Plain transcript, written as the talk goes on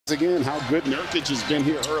Again, how good Nurkic has been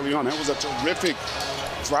here early on. That was a terrific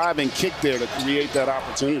driving kick there to create that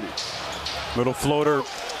opportunity. Little floater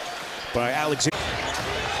by Alexander.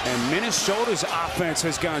 And Minnesota's offense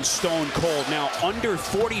has gone stone cold. Now under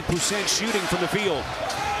 40% shooting from the field.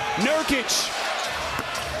 Nurkic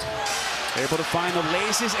able to find the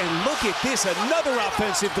laces, and look at this, another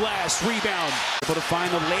offensive glass rebound. Able to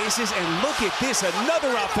find the laces, and look at this,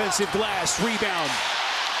 another offensive glass rebound.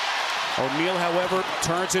 O'Neale, however,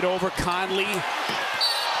 turns it over. Conley.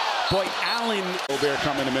 Boy, Allen. They're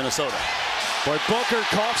coming to Minnesota. Boy, Booker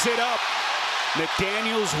coughs it up.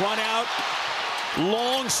 McDaniels run out.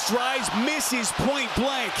 Long strides, misses point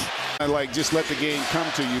blank. Just let the game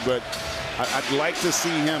come to you, but I'd like to see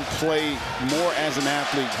him play more as an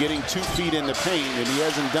athlete, getting 2 feet in the paint, and he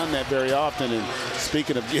hasn't done that very often. And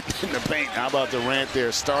speaking of getting in the paint, how about Durant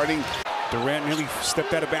there starting? Durant nearly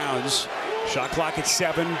stepped out of bounds. Shot clock at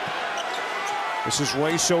 7. This is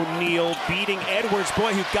Royce O'Neale beating Edwards.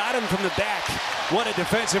 Boy, who got him from the back. What a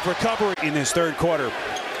defensive recovery in this third quarter.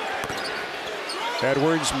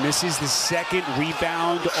 Edwards misses the second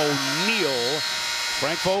rebound. O'Neale.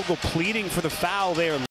 Frank Vogel pleading for the foul there.